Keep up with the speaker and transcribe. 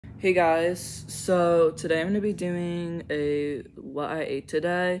Hey guys, so today I'm going to be doing a what I ate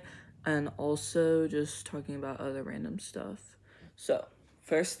today and also just talking about other random stuff. So,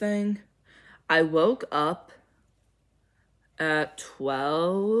 first thing, I woke up at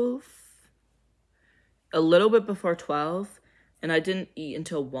 12, a little bit before 12, and I didn't eat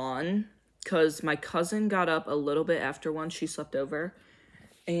until 1 because my cousin got up a little bit after 1, she slept over.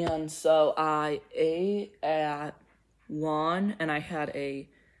 And so I ate at 1 and I had a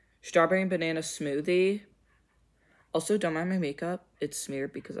strawberry and banana smoothie. Also, don't mind my makeup. It's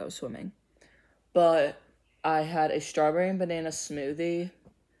smeared because I was swimming. But I had a strawberry and banana smoothie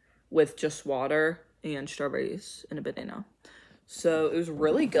with just water and strawberries and a banana. So it was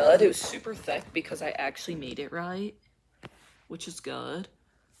really good. It was super thick because I actually made it right, which is good.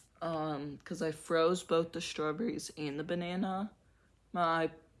 Because I froze both the strawberries and the banana. My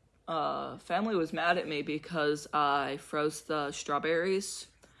family was mad at me because I froze the strawberries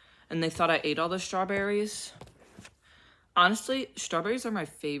and they thought I ate all the strawberries. Honestly, strawberries are my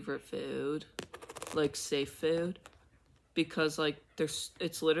favorite food, like safe food, because like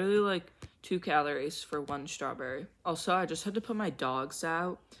it's literally like 2 calories for 1 strawberry. Also, I just had to put my dogs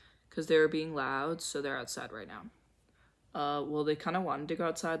out because they were being loud, so they're outside right now. Well, they kind of wanted to go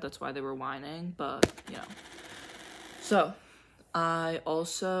outside, that's why they were whining, but you know. So, I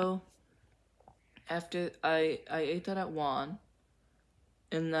also, after I ate that at 1,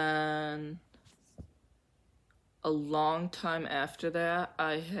 and then a long time after that,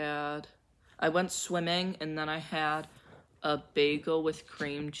 I went swimming and then I had a bagel with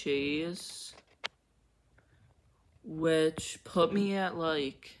cream cheese, which put me at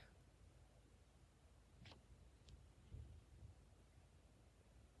like,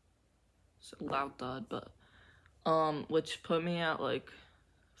 it's a loud thud, but, which put me at like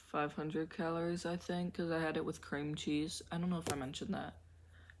 500 calories, I think, because I had it with cream cheese. I don't know if I mentioned that.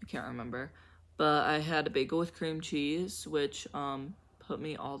 I can't remember. But I had a bagel with cream cheese, which, put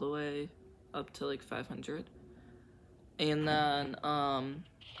me all the way up to like 500. And then,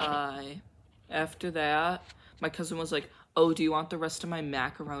 after that, my cousin was like, oh, do you want the rest of my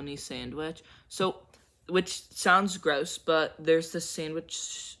macaroni sandwich? So, which sounds gross, but there's this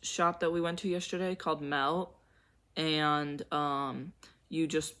sandwich shop that we went to yesterday called Melt. And,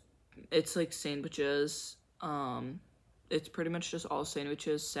 it's like sandwiches, it's pretty much just all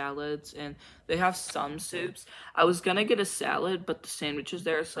sandwiches, salads, and they have some soups. I was gonna get a salad, but the sandwiches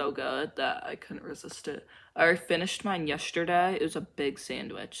there are so good that I couldn't resist it. I finished mine yesterday. It was a big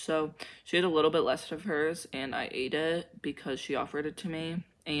sandwich. So she had a little bit less of hers, and I ate it because she offered it to me,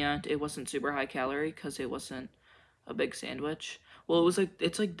 and it wasn't super high calorie because it wasn't a big sandwich. Well, it was like,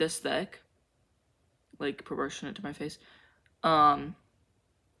 it's like this thick, like proportionate to my face. But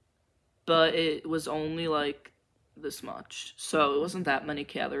it was only like this much, so it wasn't that many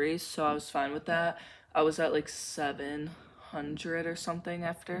calories, so I was fine with that. I was at like 700 or something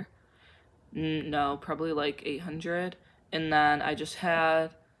after. No, probably like 800. And then I just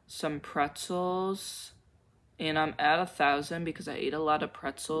had some pretzels, and I'm at 1,000 because I ate a lot of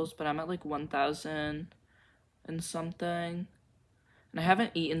pretzels, but I'm at like 1,000 and something. And I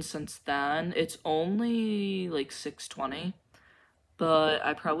haven't eaten since then. It's only like 6:20, but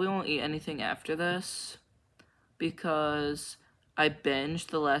I probably won't eat anything after this because I binged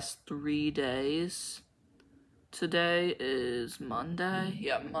the last 3 days. Today is Monday.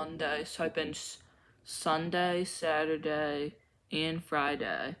 Yeah, Monday. So I binged Sunday, Saturday, and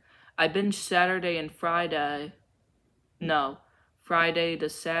Friday. I binged Saturday and Friday. No, Friday to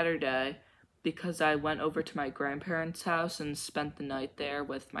Saturday because I went over to my grandparents' house and spent the night there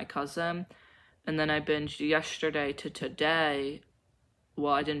with my cousin. And then I binged yesterday to today.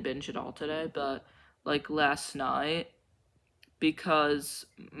 Well, I didn't binge it all today, but like last night because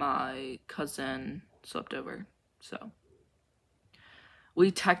my cousin slept over. So we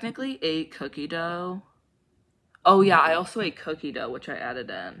technically ate cookie dough. Oh yeah, I also ate cookie dough, which I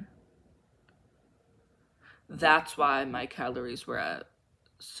added in. That's why my calories were at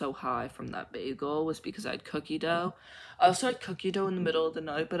so high from that bagel, was because I had cookie dough. I also had cookie dough in the middle of the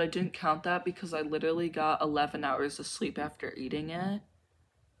night, but I didn't count that because I literally got 11 hours of sleep after eating it.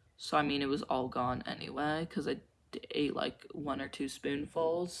 So, I mean, it was all gone anyway, because I ate like 1 or 2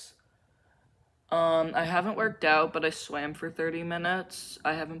 spoonfuls. I haven't worked out, but I swam for 30 minutes.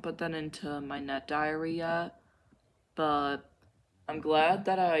 I haven't put that into my net diary yet, but I'm glad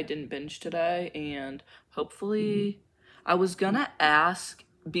that I didn't binge today, and hopefully, I was gonna ask,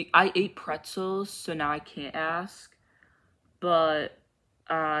 I ate pretzels, so now I can't ask, but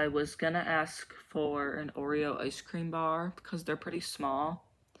I was gonna ask for an Oreo ice cream bar because they're pretty small.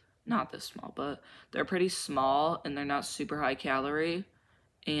 Not this small, but they're pretty small and they're not super high calorie.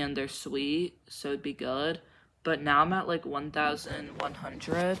 and they're sweet, so it'd be good. But now I'm at like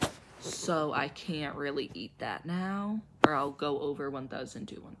 1,100, so I can't really eat that now, or I'll go over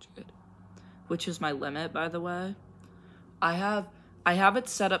 1,200, which is my limit, by the way. I have it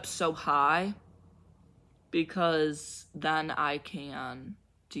set up so high because then I can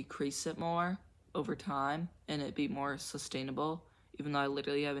decrease it more over time and it be more sustainable, even though I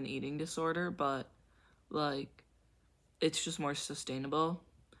literally have an eating disorder, but like it's just more sustainable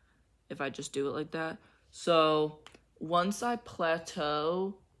if I just do it like that. So once I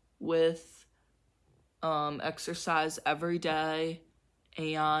plateau with exercise every day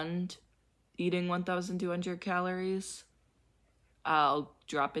and eating 1,200 calories, I'll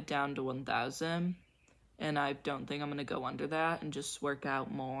drop it down to 1,000, and I don't think I'm gonna go under that and just work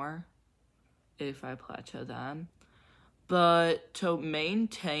out more if I plateau then. But to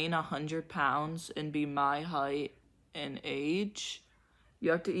maintain 100 pounds and be my height and age, you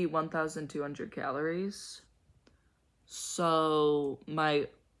have to eat 1,200 calories. So my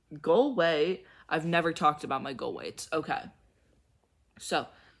goal weight, I've never talked about my goal weights. Okay. So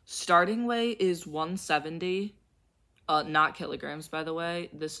starting weight is 170. Not kilograms, by the way.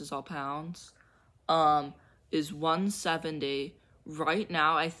 This is all pounds. Is 170. Right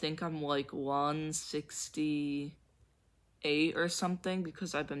now, I think I'm like 168 or something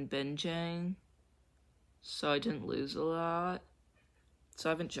because I've been binging. So I didn't lose a lot. So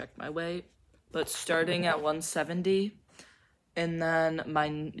I haven't checked my weight. But starting at 170. And then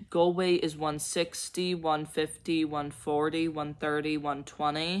my goal weight is 160, 150, 140, 130,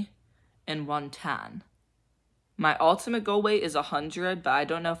 120, and 110. My ultimate goal weight is 100, but I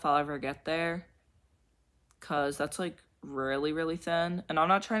don't know if I'll ever get there. Because that's, like, really, really thin. And I'm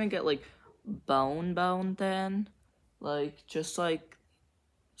not trying to get, like, bone thin. Like, just, like,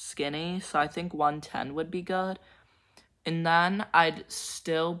 skinny. So I think 110 would be good. And then I'd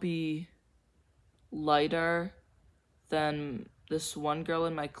still be lighter than this one girl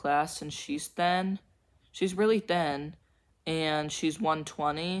in my class. And she's thin. She's really thin. And she's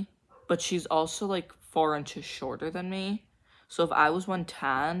 120. But she's also, like, 4 inches shorter than me. So if I was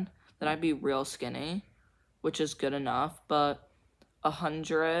 110, then I'd be real skinny, which is good enough. But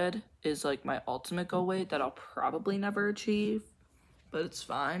 100 is like my ultimate goal weight that I'll probably never achieve, but it's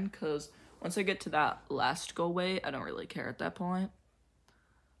fine because once I get to that last goal weight, I don't really care at that point.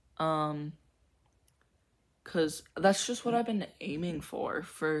 Because that's just what I've been aiming for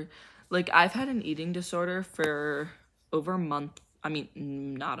like, I've had an eating disorder for over a month. I mean,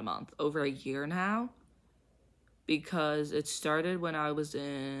 not a month, over a year now. Because it started when I was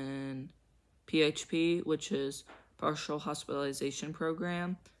in PHP, which is partial hospitalization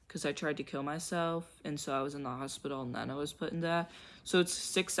program, because I tried to kill myself, and so I was in the hospital, and then I was put in that. So it's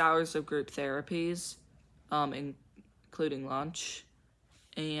 6 hours of group therapies, including lunch,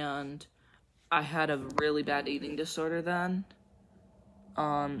 and I had a really bad eating disorder then,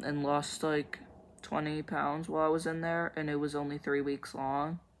 and lost like 20 pounds while I was in there, and it was only 3 weeks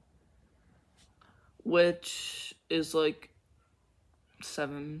long, which is like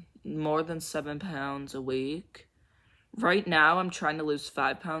more than 7 pounds a week. Right now, I'm trying to lose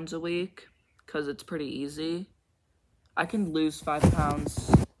 5 pounds a week because it's pretty easy. I can lose 5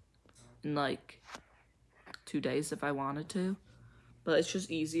 pounds in like 2 days if I wanted to, but it's just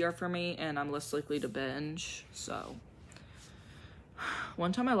easier for me and I'm less likely to binge. So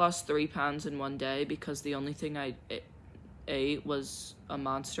one time I lost 3 pounds in one day because the only thing I ate was a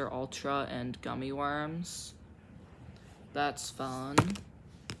Monster Ultra and gummy worms. That's fun.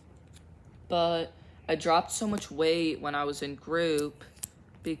 But I dropped so much weight when I was in group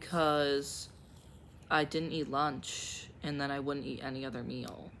because I didn't eat lunch and then I wouldn't eat any other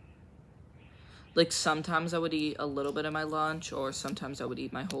meal. Like, sometimes I would eat a little bit of my lunch or sometimes I would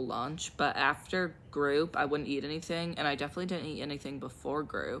eat my whole lunch. But after group, I wouldn't eat anything, and I definitely didn't eat anything before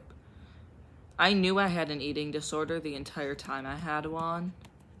group. I knew I had an eating disorder the entire time I had one.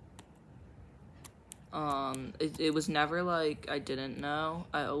 It was never like I didn't know.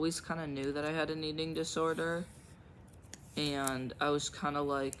 I always kind of knew that I had an eating disorder. And I was kind of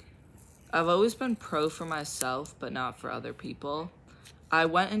like, I've always been pro for myself, but not for other people. I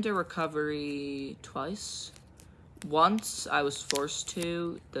went into recovery twice. Once I was forced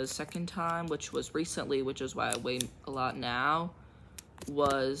to. The second time, which was recently, which is why I weigh a lot now,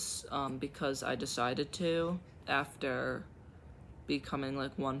 was because I decided to after becoming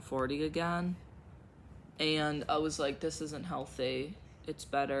like 140 again. And I was like, this isn't healthy. It's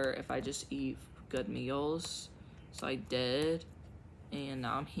better if I just eat good meals. So I did. And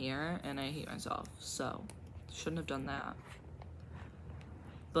now I'm here and I hate myself. So shouldn't have done that.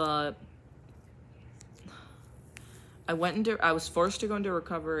 But I was forced to go into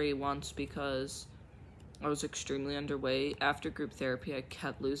recovery once because I was extremely underweight. After group therapy, I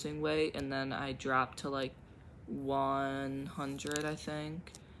kept losing weight, and then I dropped to like 100, I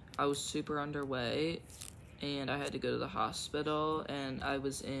think. I was super underweight, and I had to go to the hospital, and I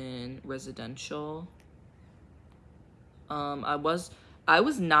was in residential. I was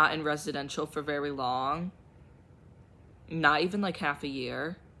not in residential for very long. Not even like half a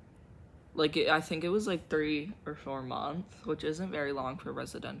year. Like, I think it was like 3 or 4 months, which isn't very long for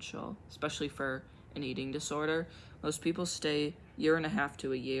residential, especially for an eating disorder. Most people stay 1.5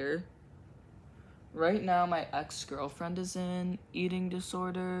 to a year. Right now, my ex-girlfriend is in eating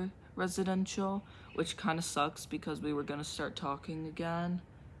disorder residential, which kind of sucks because we were going to start talking again,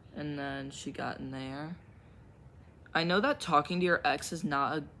 and then she got in there. I know that talking to your ex is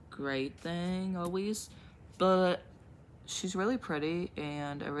not a great thing always, but she's really pretty,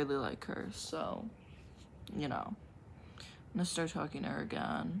 and I really like her, so, you know, I'm gonna start talking to her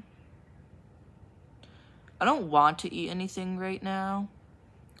again. I don't want to eat anything right now,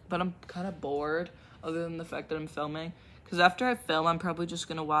 but I'm kind of bored, other than the fact that I'm filming, because after I film, I'm probably just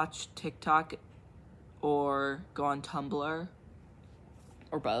gonna watch TikTok or go on Tumblr,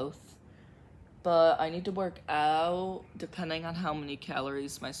 or both. But I need to work out, depending on how many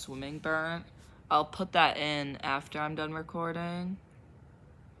calories my swimming burnt. I'll put that in after I'm done recording,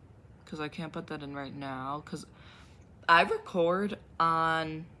 because I can't put that in right now, because I record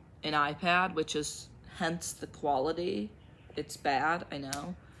on an iPad, which is hence the quality. It's bad, I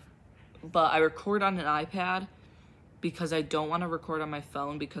know, but I record on an iPad because I don't want to record on my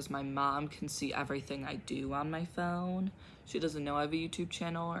phone, because my mom can see everything I do on my phone. She doesn't know I have a YouTube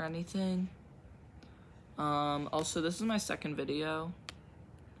channel or anything. Also, this is my second video,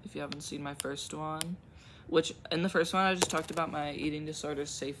 if you haven't seen my first one, which in the first one I just talked about my eating disorders,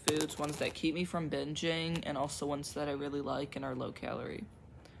 safe foods, ones that keep me from binging, and also ones that I really like and are low calorie.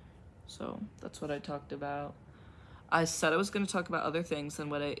 So that's what I talked about. I said I was going to talk about other things than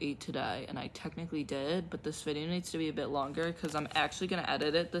what I ate today, and I technically did, but this video needs to be a bit longer because I'm actually going to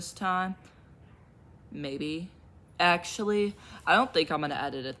edit it this time. Maybe. Actually, I don't think I'm going to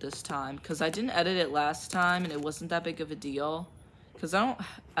edit it this time because I didn't edit it last time and it wasn't that big of a deal. Because I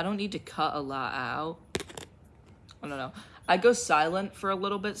don't need to cut a lot out. I don't know. I go silent for a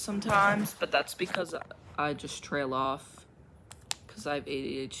little bit sometimes, but that's because I just trail off because I have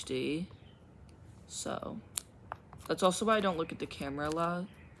ADHD. So that's also why I don't look at the camera a lot,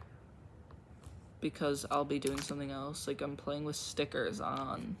 because I'll be doing something else. Like, I'm playing with stickers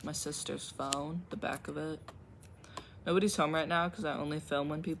on my sister's phone, the back of it. Nobody's home right now because I only film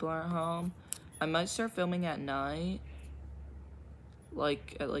when people aren't home. I might start filming at night,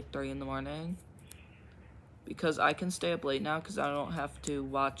 like at like 3 in the morning, because I can stay up late now because I don't have to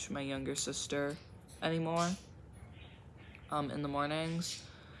watch my younger sister anymore in the mornings,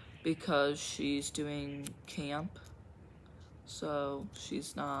 because she's doing camp, so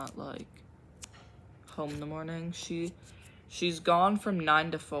she's not like home in the morning. She's gone from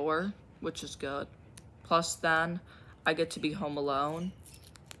 9 to 4, which is good. Plus then I get to be home alone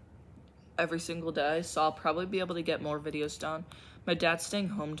every single day, so I'll probably be able to get more videos done. My dad's staying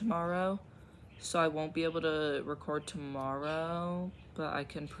home tomorrow, so I won't be able to record tomorrow, but I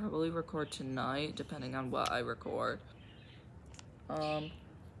can probably record tonight, depending on what I record.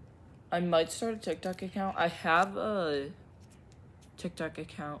 I might start a TikTok account. I have a TikTok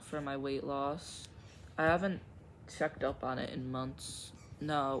account for my weight loss. I haven't checked up on it in months.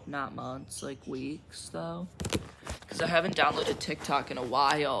 No, not months, like weeks, though. Because I haven't downloaded TikTok in a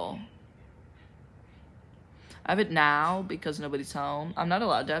while. I have it now because nobody's home. I'm not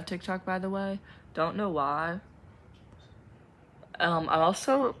allowed to have TikTok, by the way. Don't know why.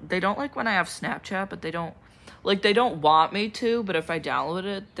 They don't like when I have Snapchat, but they don't want me to, but if I download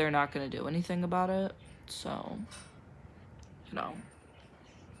it, they're not going to do anything about it. So, you know.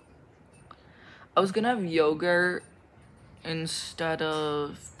 I was going to have yogurt instead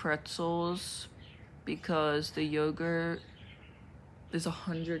of pretzels, because the yogurt is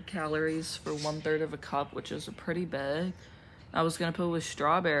 100 calories for 1/3 of a cup, which is pretty big. I was gonna put it with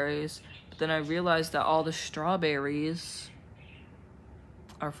strawberries, but then I realized that all the strawberries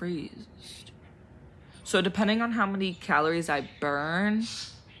are freezed. So depending on how many calories I burn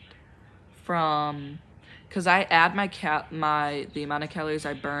from, because I add the amount of calories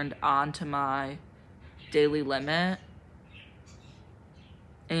I burned onto my daily limit,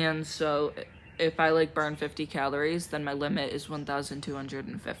 and so if I like burn 50 calories, then my limit is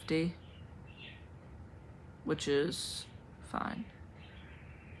 1,250, which is fine.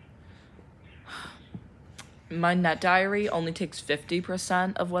 My net diary only takes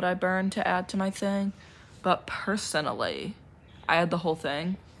 50% of what I burn to add to my thing, But personally, I had the whole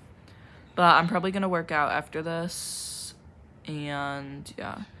thing. But I'm probably gonna work out after this. And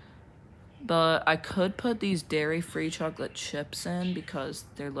yeah. But I could put these dairy-free chocolate chips in because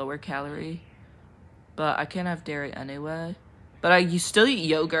they're lower calorie. But I can't have dairy anyway. But you still eat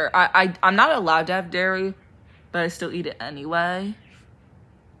yogurt. I'm not allowed to have dairy, but I still eat it anyway.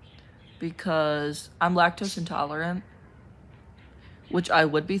 Because I'm lactose intolerant. Which I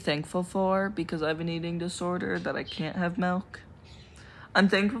would be thankful for because I have an eating disorder that I can't have milk. I'm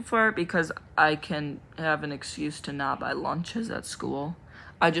thankful for it because I can have an excuse to not buy lunches at school.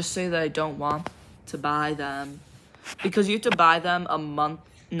 I just say that I don't want to buy them because you have to buy them a month.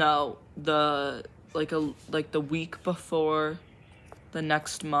 No, the week before the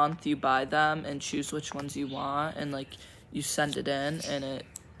next month you buy them and choose which ones you want, and like you send it in and it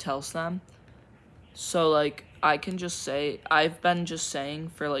tells them. So like I can just say I've been just saying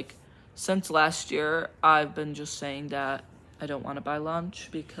for like since last year I've been just saying that I don't want to buy lunch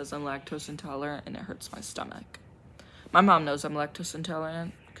because I'm lactose intolerant and it hurts my stomach. My mom knows I'm lactose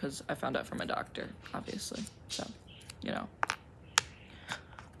intolerant because I found out from a doctor, obviously. So, you know.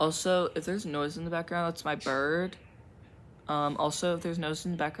 Also, if there's noise in the background, that's my bird. Also, if there's noise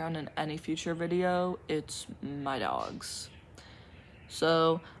in the background in any future video, it's my dogs.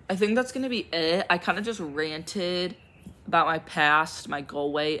 So, I think that's going to be it. I kind of just ranted about my past, my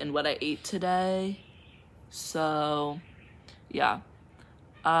goal weight, and what I ate today. So, yeah.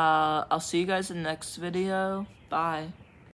 I'll see you guys in the next video. Bye.